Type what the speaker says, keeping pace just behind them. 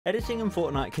Editing in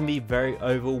Fortnite can be very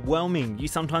overwhelming. You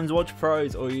sometimes watch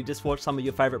pros or you just watch some of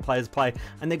your favorite players play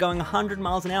and they're going 100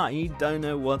 miles an hour and you don't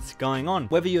know what's going on.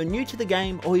 Whether you're new to the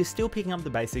game or you're still picking up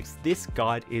the basics, this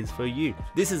guide is for you.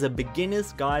 This is a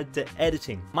beginner's guide to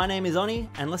editing. My name is Onyi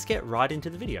and let's get right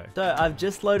into the video. So I've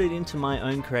just loaded into my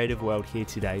own creative world here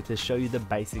today to show you the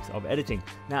basics of editing.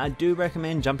 Now I do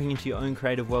recommend jumping into your own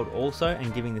creative world also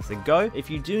and giving this a go. If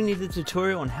you do need a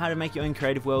tutorial on how to make your own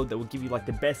creative world that will give you like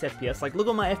the best FPS, like look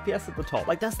at my FPS at the top,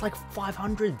 like that's like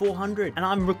 500, 400, and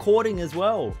I'm recording as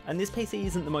well. And this PC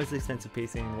isn't the most expensive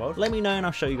PC in the world. Let me know and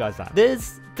I'll show you guys that.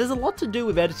 There's a lot to do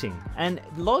with editing, and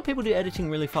a lot of people do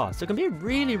editing really fast, so it can be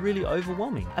really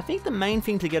overwhelming. I think the main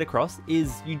thing to get across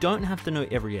is you don't have to know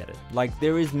every edit. Like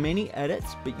there is many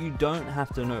edits, but you don't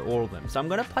have to know all of them. So I'm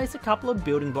going to place a couple of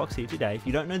building blocks here today. If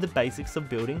you don't know the basics of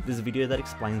building, there's a video that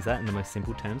explains that in the most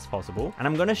simple terms possible, and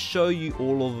I'm going to show you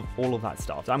all of that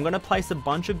stuff. So I'm going to place a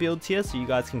bunch of builds here so you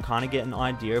guys can kind of get an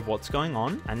idea of what's going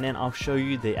on, and then I'll show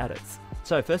you the edits.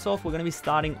 So first off, we're going to be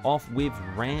starting off with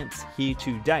ramps here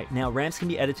today. Now ramps can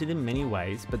be edited in many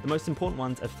ways, but the most important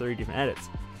ones are 3 different edits.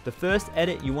 The first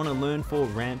edit you want to learn for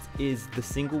ramps is the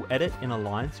single edit in a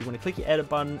line. So you want to click your edit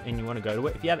button and you want to go to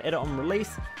it. If you have edit on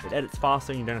release, it edits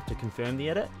faster and you don't have to confirm the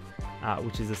edit,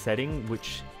 which is a setting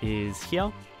which is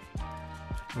here.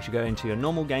 You should go into your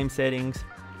normal game settings.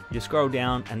 You scroll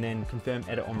down and then confirm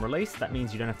edit on release. That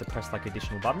means you don't have to press like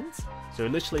additional buttons. So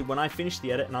literally when I finish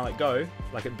the edit and I let go,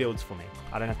 like it builds for me.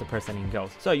 I don't have to press anything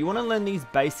else. So you want to learn these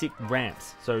basic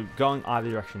ramps. So going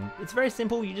either direction. It's very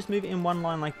simple. You just move it in one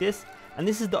line like this. And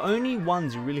this is the only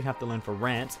ones you really have to learn for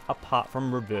ramps apart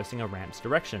from reversing a ramp's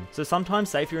direction. So sometimes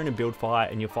say if you're in a build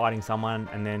fight and you're fighting someone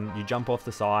and then you jump off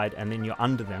the side and then you're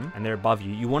under them and they're above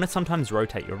you, you want to sometimes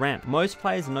rotate your ramp. Most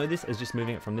players know this as just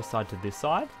moving it from this side to this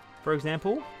side, for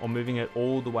example, or moving it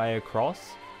all the way across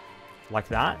like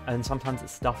that, and sometimes it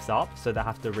stuffs up so they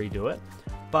have to redo it.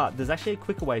 But there's actually a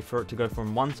quicker way for it to go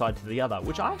from one side to the other,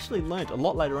 which I actually learned a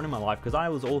lot later on in my life because I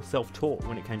was all self-taught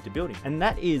when it came to building, and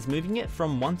that is moving it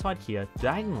from one side here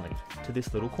diagonally to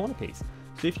this little corner piece.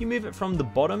 So if you move it from the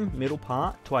bottom middle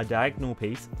part to a diagonal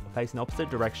piece facing the opposite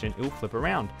direction, it will flip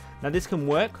around. Now this can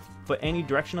work for any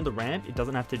direction of the ramp. It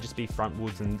doesn't have to just be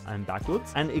frontwards and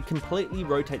backwards, and it completely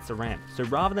rotates the ramp. So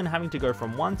rather than having to go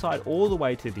from one side all the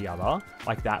way to the other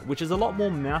like that, which is a lot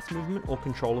more mouse movement or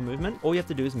controller movement, all you have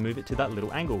to do is move it to that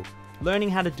little angle. Learning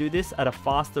how to do this at a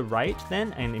faster rate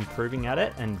then and improving at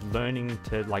it and learning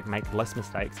to like make less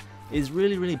mistakes is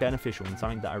really beneficial and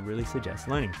something that I really suggest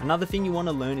learning. Another thing you want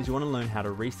to learn is you want to learn how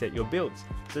to reset your builds.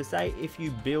 So say if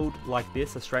you build like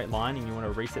this, a straight line, and you want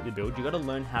to reset the build, you got to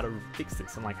learn how to fix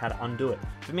this and like how to undo it.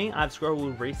 For me, I have scroll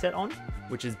wheel reset on,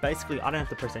 which is basically I don't have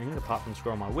to press anything apart from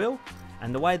scroll my wheel.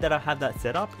 And the way that I have that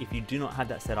set up, if you do not have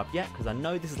that set up yet, because I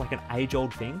know this is like an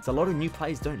age-old thing, so a lot of new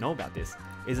players don't know about this,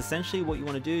 is essentially what you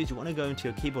want to do is you want to go into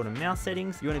your keyboard and mouse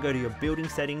settings, you want to go to your building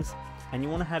settings, and you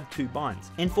want to have 2 binds.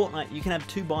 In Fortnite, you can have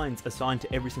 2 binds assigned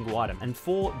to every single item. And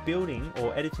for building,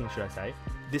 or editing should I say,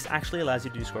 this actually allows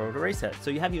you to do scroll wheel to reset. So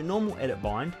you have your normal edit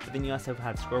bind, but then you also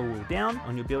have scroll wheel down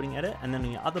on your building edit, and then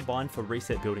on your other bind for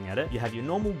reset building edit, you have your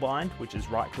normal bind, which is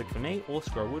right click for me, or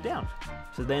scroll wheel down.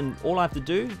 So then all I have to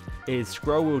do is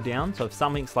scroll wheel down, so if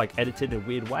something's like edited in a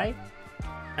weird way,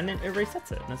 and then it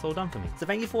resets it and it's all done for me. So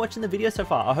thank you for watching the video so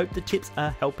far. I hope the tips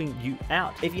are helping you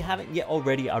out. If you haven't yet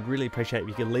already, I'd really appreciate it if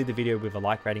you could leave the video with a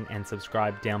like rating and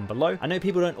subscribe down below. I know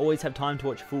people don't always have time to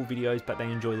watch full videos, but they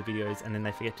enjoy the videos and then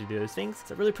they forget to do those things.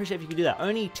 So I really appreciate if you could do that.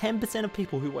 Only 10% of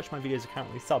people who watch my videos are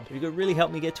currently subbed. If you could really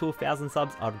help me get to 1,000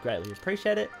 subs, I'd greatly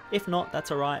appreciate it. If not,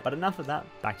 that's alright. But enough of that,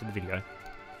 back to the video.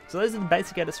 So those are the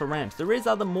basic edits for ramps. There is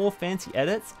other more fancy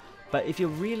edits, but if you're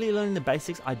really learning the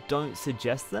basics, I don't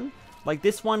suggest them. Like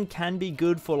this one can be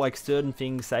good for like certain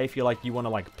things, say if you're like you want to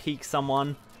like peek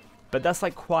someone, but that's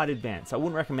like quite advanced. I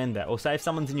wouldn't recommend that. Or say if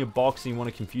someone's in your box and you want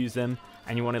to confuse them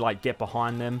and you want to like get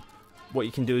behind them, what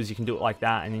you can do is you can do it like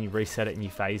that and then you reset it and you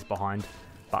phase behind.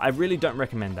 But I really don't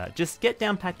recommend that. Just get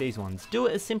down pat these ones. Do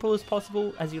it as simple as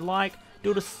possible as you like. Do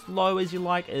it as slow as you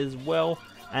like as well.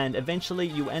 And eventually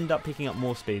you end up picking up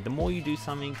more speed. The more you do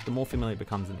something, the more familiar it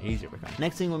becomes and easier it becomes.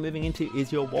 Next thing we're moving into is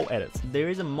your wall edits. There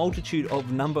is a multitude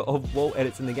of number of wall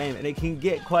edits in the game and it can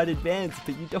get quite advanced,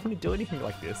 but you don't want to do anything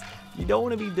like this. You don't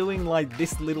want to be doing like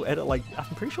this little edit. Like I'm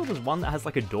pretty sure there's one that has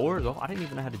like a door as well. I don't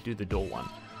even know how to do the door one.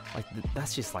 Like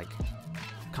that's just like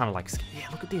kind of like, yeah,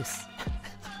 look at this.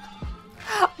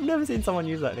 I've never seen someone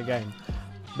use that in a game.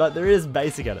 But there is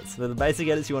basic edits. So the basic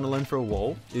edits you want to learn for a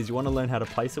wall is you want to learn how to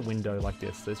place a window like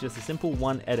this. So it's just a simple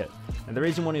one edit. And the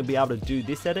reason you want to be able to do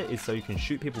this edit is so you can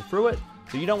shoot people through it.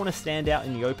 So you don't want to stand out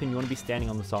in the open, you want to be standing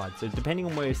on the side. So depending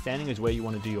on where you're standing is where you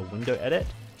want to do your window edit.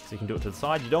 So you can do it to the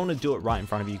side. You don't want to do it right in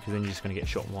front of you because then you're just going to get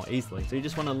shot more easily. So you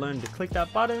just want to learn to click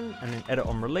that button and then edit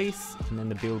on release, and then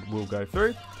the build will go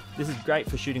through. This is great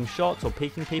for shooting shots or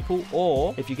peeking people,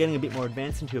 or if you're getting a bit more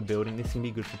advanced into your building, this can be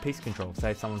good for piece control.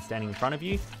 Say if someone's standing in front of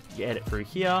you, you edit through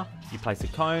here, you place a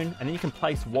cone, and then you can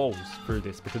place walls through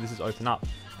this because this is open up,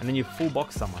 and then you full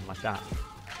box someone like that.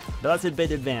 But that's a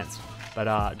bit advanced,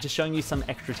 but just showing you some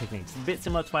extra techniques. A bit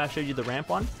similar to why I showed you the ramp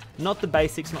one. Not the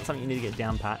basics, not something you need to get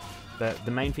down pat, but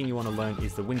the main thing you want to learn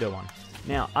is the window one.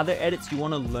 Now, other edits you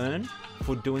want to learn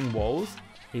for doing walls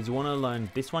is you want to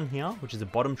learn this one here, which is a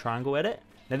bottom triangle edit.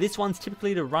 Now this one's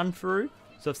typically to run through,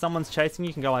 so if someone's chasing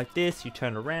you can go like this, you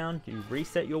turn around, you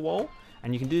reset your wall,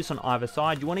 and you can do this on either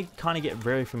side. You want to kind of get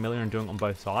very familiar and doing it on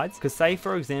both sides, because say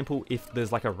for example if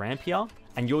there's like a ramp here,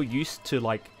 and you're used to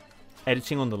like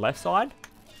editing on the left side,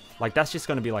 like that's just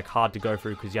going to be like hard to go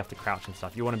through because you have to crouch and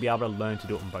stuff. You want to be able to learn to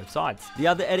do it on both sides. The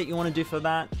other edit you want to do for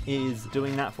that is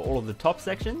doing that for all of the top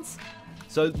sections.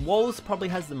 So walls probably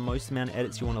has the most amount of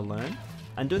edits you want to learn,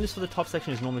 and doing this for the top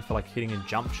section is normally for like hitting a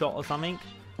jump shot or something.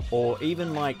 Or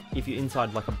even like if you're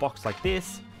inside like a box like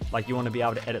this, like you want to be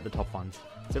able to edit the top ones.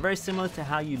 So very similar to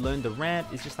how you learn the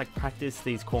ramp, is just like practice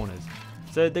these corners.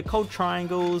 So they're called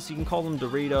triangles, you can call them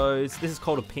Doritos. This is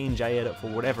called a P&J edit for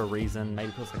whatever reason, maybe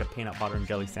because it's like a peanut butter and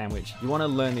jelly sandwich. You want to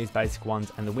learn these basic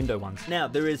ones and the window ones. Now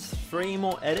there is 3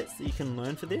 more edits that you can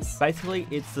learn for this. Basically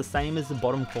it's the same as the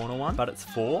bottom corner one, but it's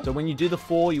 4. So when you do the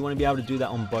 4, you want to be able to do that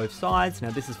on both sides. Now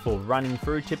this is for running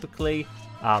through typically,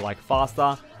 like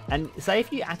faster. And say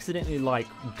if you accidentally like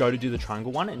go to do the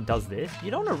triangle one and it does this,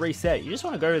 you don't want to reset, you just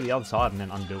want to go to the other side and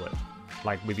then undo it.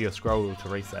 Like with your scroll wheel to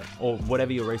reset, or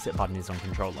whatever your reset button is on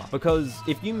controller. Because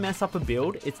if you mess up a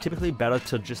build, it's typically better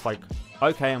to just like,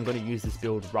 okay, I'm going to use this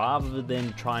build rather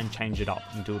than try and change it up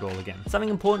and do it all again. Something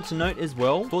important to note as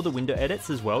well, for the window edits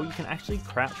as well, you can actually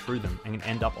crouch through them and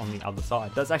end up on the other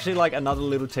side. That's actually like another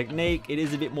little technique. It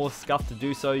is a bit more scuffed to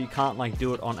do so. You can't like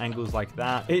do it on angles like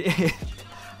that.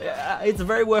 It's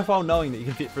very worthwhile knowing that you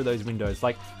can fit through those windows.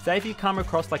 Like, say if you come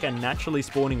across like a naturally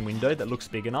spawning window that looks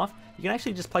big enough, you can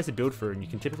actually just place a build through and you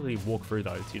can typically walk through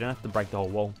those. You don't have to break the whole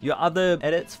wall. Your other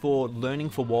edits for learning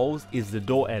for walls is the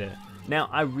door edit. Now,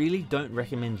 I really don't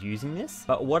recommend using this,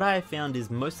 but what I have found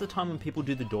is most of the time when people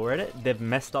do the door edit, they've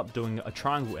messed up doing a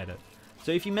triangle edit.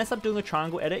 So if you mess up doing a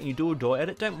triangle edit and you do a door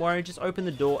edit, don't worry, just open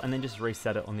the door and then just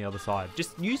reset it on the other side.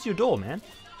 Just use your door, man.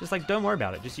 Just like, don't worry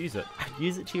about it, just use it.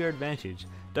 Use it to your advantage.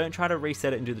 Don't try to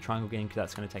reset it and do the triangle again because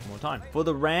that's going to take more time. For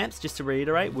the ramps, just to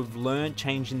reiterate, we've learned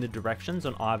changing the directions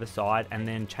on either side and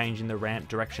then changing the ramp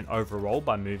direction overall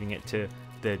by moving it to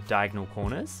the diagonal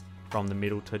corners, from the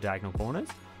middle to diagonal corners.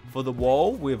 For the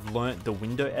wall, we've learnt the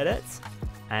window edits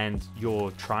and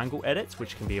your triangle edits,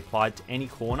 which can be applied to any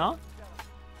corner.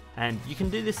 And you can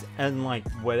do this in like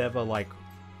whatever like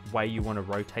way you want to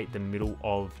rotate the middle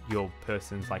of your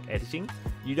person's like editing.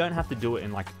 You don't have to do it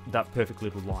in like that perfect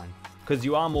little line, because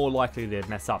you are more likely to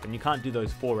mess up and you can't do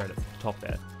those 4 edits at the top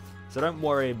there. So don't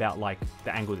worry about like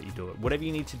the angle that you do it. Whatever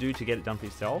you need to do to get it done for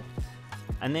yourself.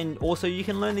 And then also you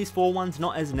can learn these 4 ones,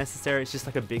 not as necessary, it's just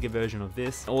like a bigger version of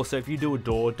this. Also, if you do a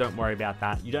door, don't worry about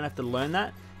that. You don't have to learn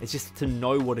that. It's just to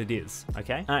know what it is,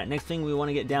 okay? All right, next thing we want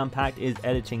to get down packed is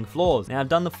editing floors. Now I've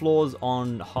done the floors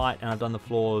on height and I've done the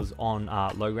floors on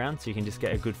low ground, so you can just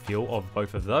get a good feel of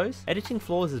both of those. Editing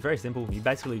floors is very simple. You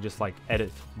basically just like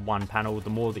edit one panel. The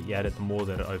more that you edit, the more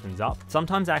that it opens up.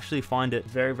 Sometimes I actually find it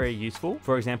very, very useful.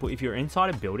 For example, if you're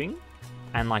inside a building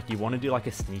and like you want to do like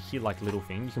a sneaky like little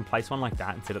thing, you can place one like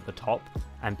that and sit at the top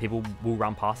and people will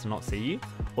run past and not see you.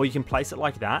 Or you can place it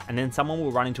like that and then someone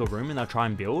will run into a room and they'll try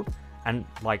and build. And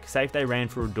like, say if they ran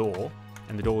through a door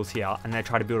and the door was here and they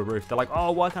try to build a roof, they're like,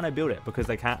 oh, why can't I build it? Because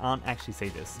they aren't actually see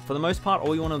this. For the most part,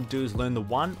 all you want to do is learn the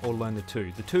 1 or learn the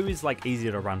 2. The 2 is like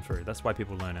easier to run through. That's why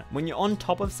people learn it. When you're on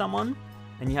top of someone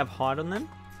and you have height on them,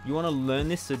 you want to learn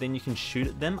this so then you can shoot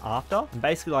at them after, and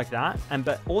basically like that.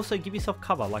 But also give yourself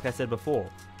cover, like I said before.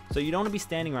 So you don't want to be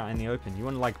standing right in the open. You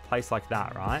want to like place like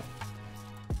that, right?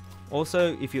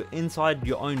 Also, if you're inside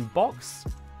your own box,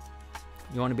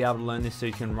 you want to be able to learn this so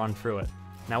you can run through it.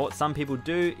 Now what some people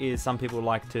do is some people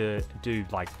like to do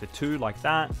like the 2 like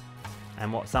that,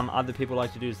 and what some other people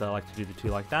like to do is they like to do the 2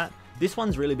 like that. This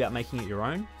one's really about making it your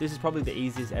own. This is probably the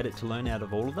easiest edit to learn out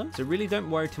of all of them. So really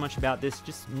don't worry too much about this.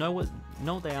 Just know what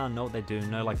they are, know what they do,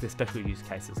 know like the special use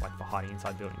cases like for hiding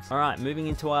inside buildings. All right, moving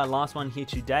into our last one here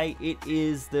today, it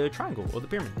is the triangle or the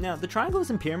pyramid. Now the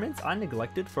triangles and pyramids I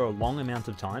neglected for a long amount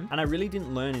of time and I really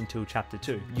didn't learn until chapter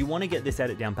 2. You want to get this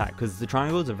edit down pat because the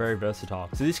triangles are very versatile.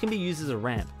 So this can be used as a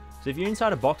ramp. So if you're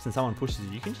inside a box and someone pushes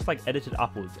you, you can just like edit it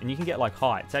upwards and you can get like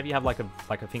height. Say if you have like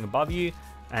a thing above you,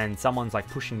 and someone's like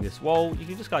pushing this wall, you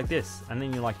can just go like this, and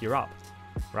then you're up,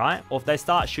 right? Or if they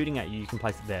start shooting at you, you can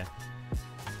place it there.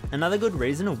 Another good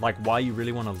reason of like why you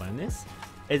really want to learn this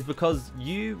is because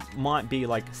you might be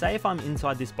like, say if I'm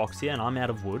inside this box here and I'm out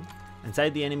of wood, and say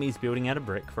the enemy is building out a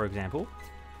brick, for example.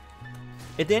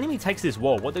 If the enemy takes this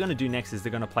wall, what they're going to do next is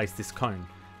they're going to place this cone.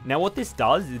 Now what this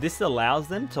does is this allows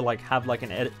them to like have like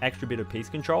an extra bit of piece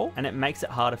control, and it makes it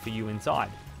harder for you inside.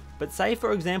 But say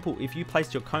for example, if you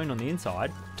placed your cone on the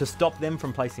inside to stop them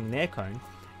from placing their cone,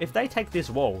 if they take this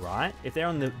wall, right, if they're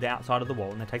on the outside of the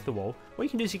wall and they take the wall, what you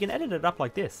can do is you can edit it up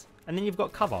like this, and then you've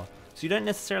got cover. So you don't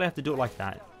necessarily have to do it like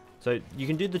that. So you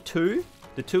can do the 2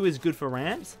 is good for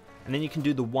ramps, and then you can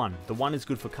do the 1 is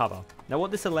good for cover. Now what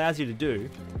this allows you to do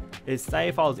is, say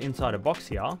if I was inside a box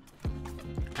here,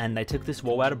 and they took this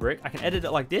wall out of brick, I can edit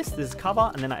it like this is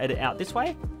cover, and then I edit out this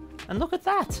way, and look at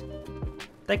that.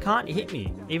 They can't hit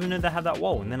me, even though they have that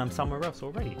wall, and then I'm somewhere else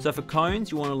already. So for cones,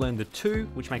 you want to learn the 2,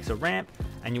 which makes a ramp,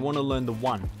 and you want to learn the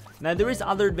 1. Now there is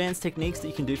other advanced techniques that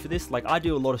you can do for this. Like I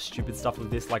do a lot of stupid stuff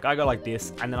with this. Like I go like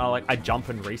this, and then I jump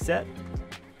and reset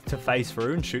to phase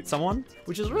through and shoot someone,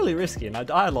 which is really risky, and I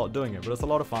die a lot doing it, but it's a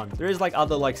lot of fun. There is like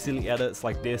other like silly edits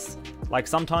like this. Like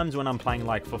sometimes when I'm playing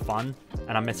like for fun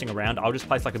and I'm messing around, I'll just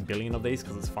place like 1 billion of these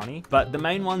because it's funny. But the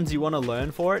main ones you want to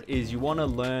learn for it is you want to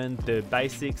learn the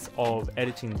basics of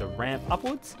editing the ramp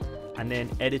upwards, and then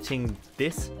editing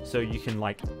this so you can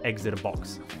like exit a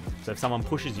box. So if someone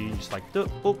pushes you, you just like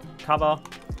cover,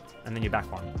 and then you're back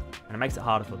one, and it makes it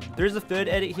harder for them. There is a third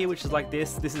edit here, which is like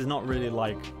this. This is not really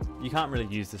like, you can't really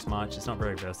use this much. It's not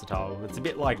very versatile. It's a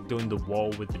bit like doing the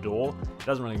wall with the door. It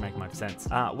doesn't really make much sense.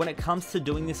 When it comes to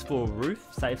doing this for a roof,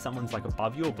 say if someone's like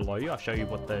above you or below you, I'll show you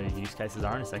what the use cases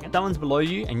are in a second. Someone's below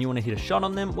you and you want to hit a shot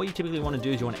on them. What you typically want to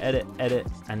do is you want to edit,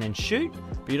 and then shoot,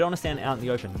 but you don't want to stand out in the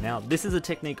open. Now, this is a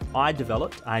technique I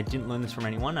developed. I didn't learn this from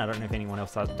anyone. I don't know if anyone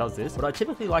else does this. What I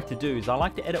typically like to do is I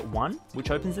like to edit 1,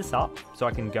 which opens this up so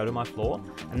I can go to my floor,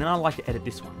 and then I like to edit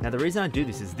this one. Now, the reason I do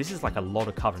this is like a lot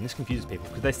of cover, and this confuses people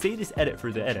because they see this edit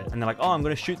through the edit and they're like, oh, I'm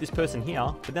going to shoot this person here,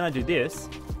 but then I do this,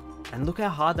 and look how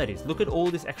hard that is. Look at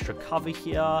all this extra cover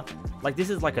here. Like this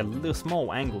is like a little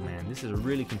small angle, man. This is a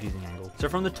really confusing angle. So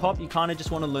from the top, you kind of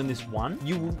just want to learn this 1.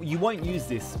 You won't use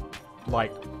this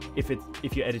like if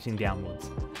you're editing downwards.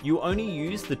 You only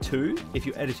use the 2 if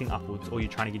you're editing upwards or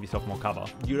you're trying to give yourself more cover.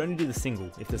 You'd only do the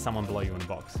single if there's someone below you in a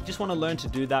box. You just want to learn to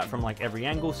do that from like every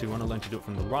angle. So you want to learn to do it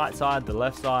from the right side, the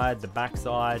left side, the back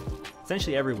side,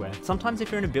 essentially everywhere. Sometimes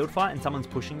if you're in a build fight and someone's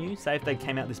pushing you, say if they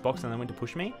came out this box and they went to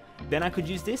push me, then I could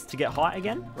use this to get height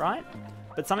again, right?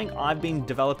 But something I've been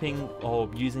developing or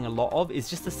using a lot of is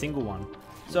just a single one.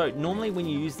 So normally when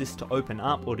you use this to open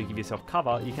up or to give yourself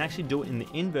cover, you can actually do it in the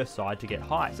inverse side to get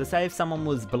height. So say if someone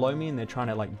was below me and they're trying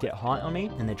to like get height on me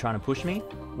and they're trying to push me,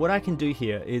 what I can do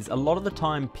here is a lot of the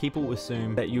time people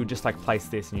assume that you would just like place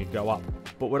this and you'd go up.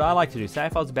 But what I like to do, say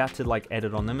if I was about to like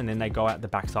edit on them and then they go out the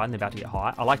backside and they're about to get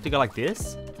height, I like to go like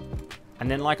this and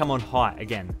then like I'm on height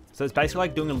again. So it's basically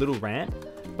like doing a little ramp,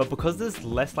 but because there's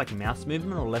less like mouse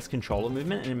movement or less controller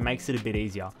movement, and it makes it a bit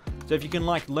easier. So if you can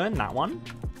like learn that one,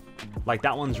 like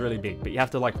that one's really big, but you have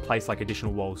to like place like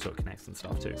additional walls so it connects and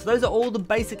stuff too. So those are all the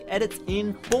basic edits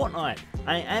in Fortnite.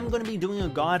 I am going to be doing a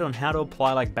guide on how to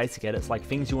apply like basic edits, like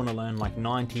things you want to learn like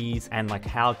 90s and like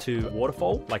how to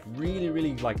waterfall, like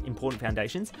really like important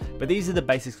foundations. But these are the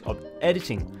basics of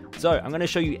editing. So I'm going to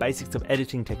show you basics of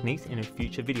editing techniques in a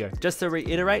future video. Just to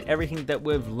reiterate everything that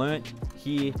we've learnt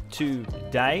here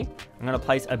today, I'm going to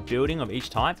place a building of each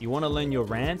type. You want to learn your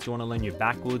ramps, you want to learn your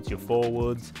backwards, your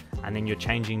forwards, and then you're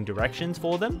changing directions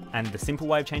for them, and the simple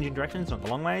way of changing directions, not the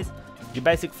long ways. Your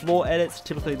basic floor edits,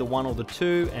 typically the 1 or the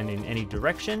 2 and in any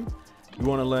direction. You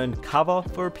want to learn cover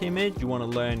for a pyramid, you want to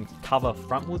learn cover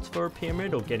frontwards for a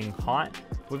pyramid or getting height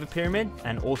with a pyramid,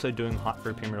 and also doing height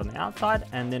for a pyramid on the outside,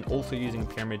 and then also using a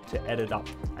pyramid to edit up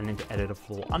and then to edit a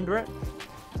floor under it.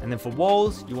 And then for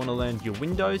walls, you want to learn your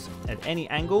windows at any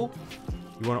angle.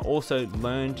 You want to also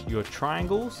learn your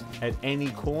triangles at any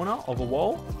corner of a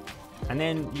wall. And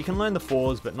then you can learn the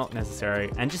fours, but not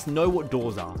necessary, and just know what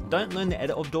doors are. Don't learn the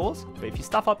edit of doors, but if you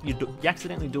stuff up, you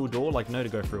accidentally do a door, like know to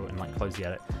go through it and like close the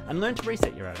edit, and learn to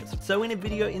reset your edits. So in a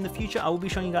video in the future, I will be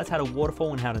showing you guys how to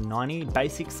waterfall and how to 90,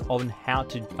 basics on how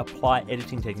to apply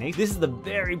editing techniques. This is the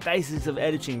very basics of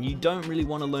editing. You don't really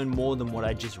want to learn more than what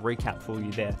I just recapped for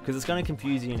you there, because it's going to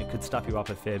confuse you and it could stuff you up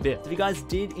a fair bit. So if you guys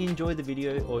did enjoy the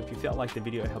video, or if you felt like the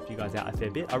video helped you guys out a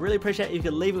fair bit, I really appreciate it if you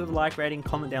could leave it with a like rating,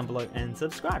 comment down below, and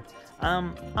subscribe.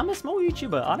 I'm a small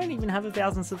YouTuber. I don't even have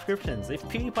 1,000 subscriptions. If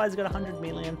PewDiePie's got 100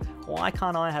 million, why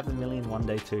can't I have 1 million one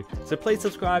day too? So please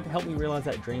subscribe, help me realize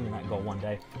that dream and that goal one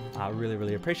day. I really,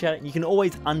 really appreciate it. You can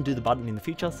always undo the button in the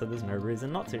future, so there's no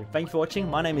reason not to. Thank you for watching.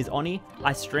 My name is Onyi.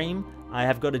 I stream. I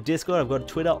have got a Discord, I've got a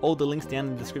Twitter, all the links down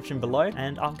in the description below,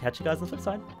 and I'll catch you guys on the flip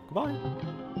side. Goodbye.